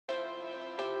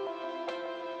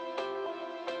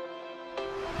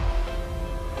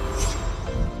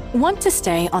Want to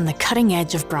stay on the cutting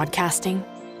edge of broadcasting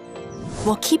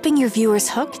while keeping your viewers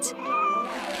hooked?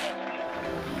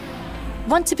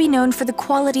 Want to be known for the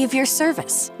quality of your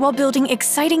service while building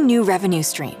exciting new revenue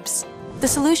streams? The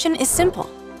solution is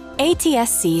simple: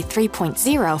 ATSC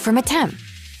 3.0 from Ateme.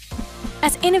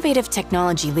 As innovative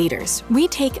technology leaders, we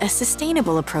take a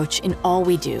sustainable approach in all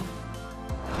we do,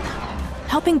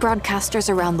 helping broadcasters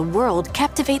around the world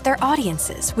captivate their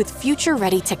audiences with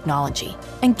future-ready technology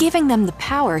and giving them the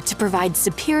power to provide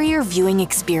superior viewing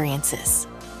experiences.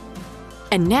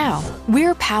 And now,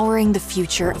 we're powering the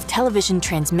future of television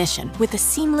transmission with a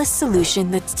seamless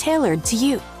solution that's tailored to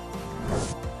you.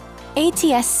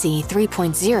 ATSC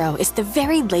 3.0 is the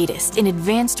very latest in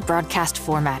advanced broadcast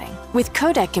formatting. With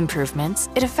codec improvements,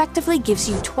 it effectively gives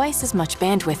you twice as much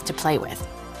bandwidth to play with,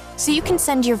 so you can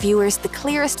send your viewers the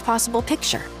clearest possible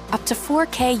picture, up to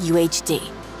 4K UHD.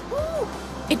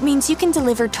 It means you can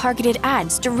deliver targeted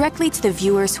ads directly to the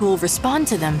viewers who will respond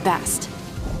to them best,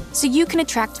 so you can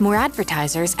attract more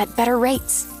advertisers at better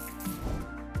rates.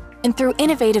 And through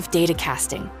innovative data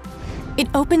casting, it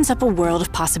opens up a world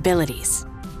of possibilities.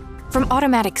 From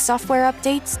automatic software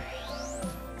updates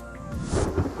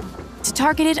to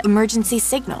targeted emergency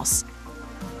signals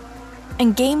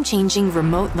and game-changing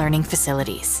remote learning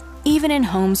facilities, even in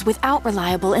homes without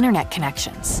reliable internet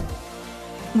connections.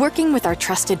 Working with our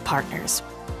trusted partners,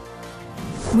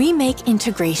 we make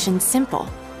integration simple,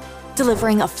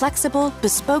 delivering a flexible,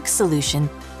 bespoke solution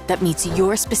that meets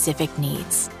your specific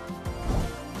needs.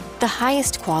 The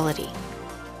highest quality,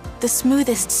 the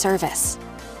smoothest service.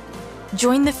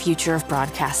 Join the future of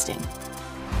broadcasting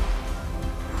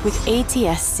with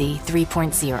ATSC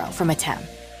 3.0 from Ateme.